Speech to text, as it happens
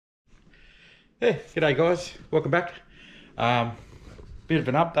Hey, g'day guys, welcome back. Bit of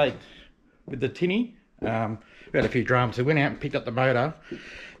an update with the Tinny. We had a few dramas. We went out and picked up the motor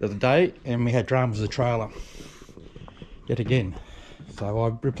the other day and we had dramas with the trailer yet again. So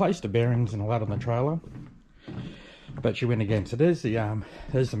I replaced the bearings and all that on the trailer, but she went again. So there's the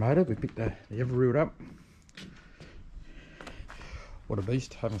motor. We picked the Everroot up. What a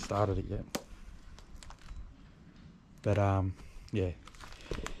beast. Haven't started it yet, but yeah,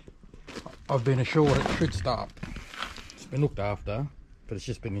 I've been assured it should start. It's been looked after, but it's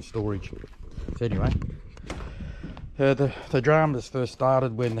just been in storage. So anyway, the dramas first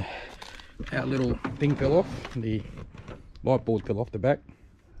started when our little thing fell off. The light board fell off the back,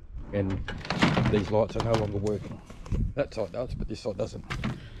 and these lights are no longer working. That side does, but this side doesn't.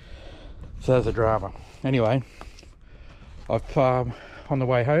 So there's a drama. Anyway, I've on the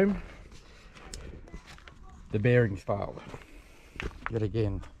way home, the bearings failed yet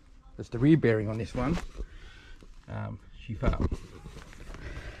again. It's the rear bearing on this one. She failed.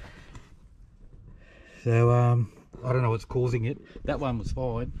 So I don't know what's causing it. That one was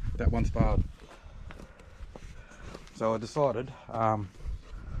fine. That one's failed. So I decided I'm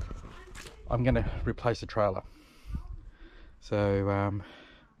going to replace the trailer. So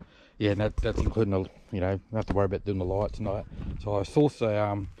yeah, and that's including the, you know, don't have to worry about doing the lights and all that. So I saw,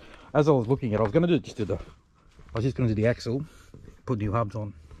 as I was looking at it, I was going to just do the axle, put new hubs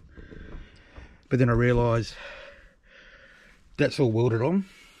on. But then I realised that's all welded on,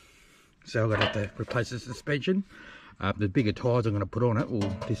 so I'm going to have to replace the suspension. The bigger tyres I'm going to put on it,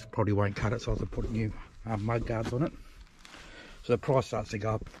 well, this probably won't cut it, so I'll have to put new mud guards on it. So the price starts to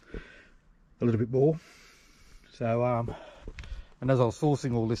go up a little bit more. So, and as I was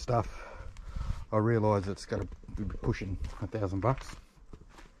sourcing all this stuff, I realised it's going to be pushing $1,000.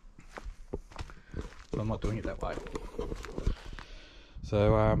 So I'm not doing it that way.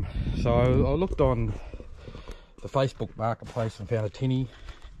 So I looked on the Facebook marketplace and found a Tinny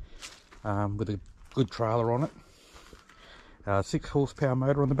with a good trailer on it, 6 horsepower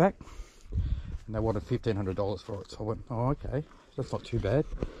motor on the back, and they wanted $1,500 for it. So I went, oh okay, that's not too bad.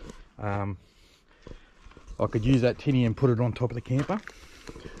 I could use that Tinny and put it on top of the camper.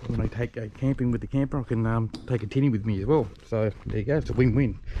 When I take camping with the camper, I can take a Tinny with me as well. So there you go, it's a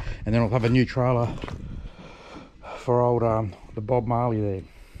win-win. And then I'll have a new trailer for old the Bob Marley there.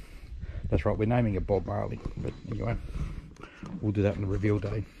 That's right, we're naming it Bob Marley, but anyway, we'll do that on the reveal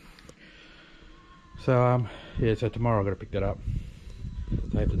day. So yeah, so tomorrow I've got to pick that up,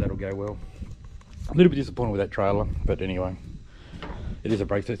 so hopefully that'll go well. A little bit disappointed with that trailer, but anyway, it is a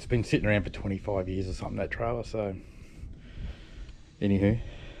break. So it's been sitting around for 25 years or something, that trailer. So anywho,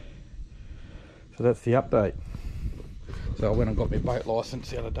 so that's the update. So I went and got my boat license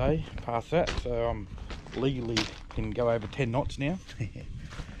the other day, passed that, so I'm legally can go over 10 knots now.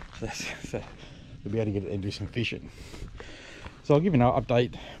 So we'll be able to get it and do some fishing. So I'll give you an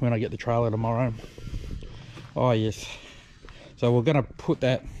update when I get the trailer tomorrow. Oh yes, so we're going to put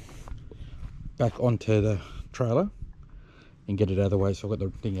that back onto the trailer and get it out of the way. So I've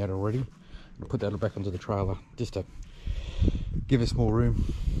got the thing out already. I'll put that back onto the trailer just to give us more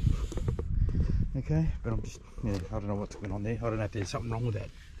room. Okay, but I'm just, yeah, I don't know what's going on there. I don't know if there's something wrong with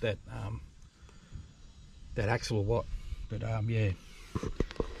that axle or what, but yeah,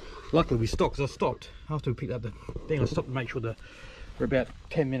 luckily we stopped, because I stopped after we picked up the thing. I stopped to make sure that we're about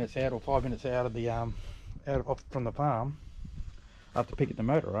 10 minutes out or 5 minutes out of the from the farm after picking the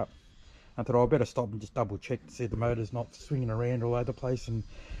motor up. I thought, oh, I better stop and just double check to see the motor's not swinging around all over the place and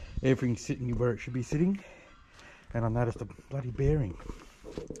everything's sitting where it should be sitting. And I noticed a bloody bearing,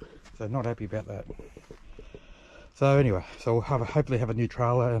 so not happy about that. So anyway, so we'll hopefully have a new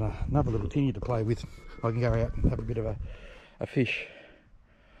trailer and another little Tinny to play with. I can go out and have a bit of a fish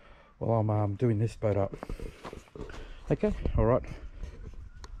while I'm doing this boat up. Okay, all right.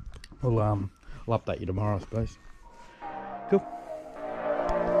 I'll update you tomorrow, I suppose. Cool.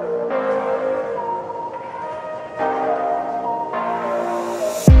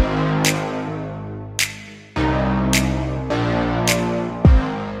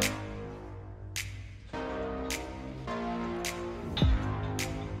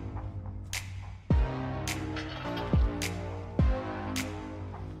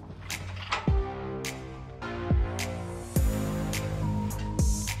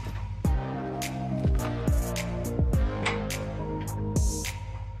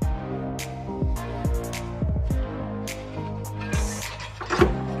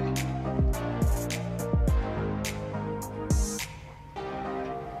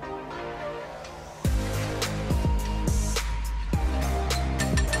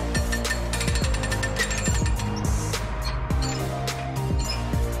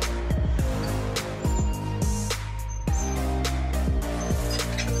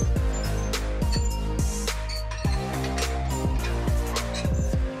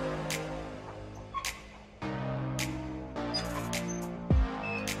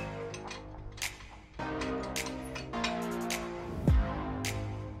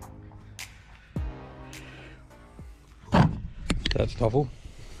 That's topple.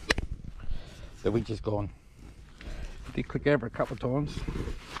 The winch is gone. Did click over a couple of times.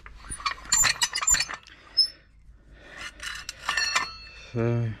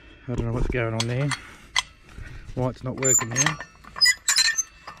 So I don't know what's going on there. Why it's not working now.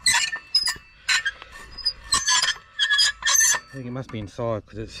 I think it must be inside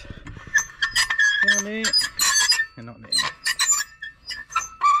because it's down there and not there.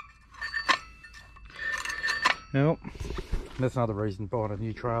 Well, that's another reason buying a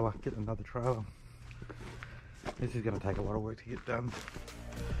new trailer, getting another trailer. This is going to take a lot of work to get done.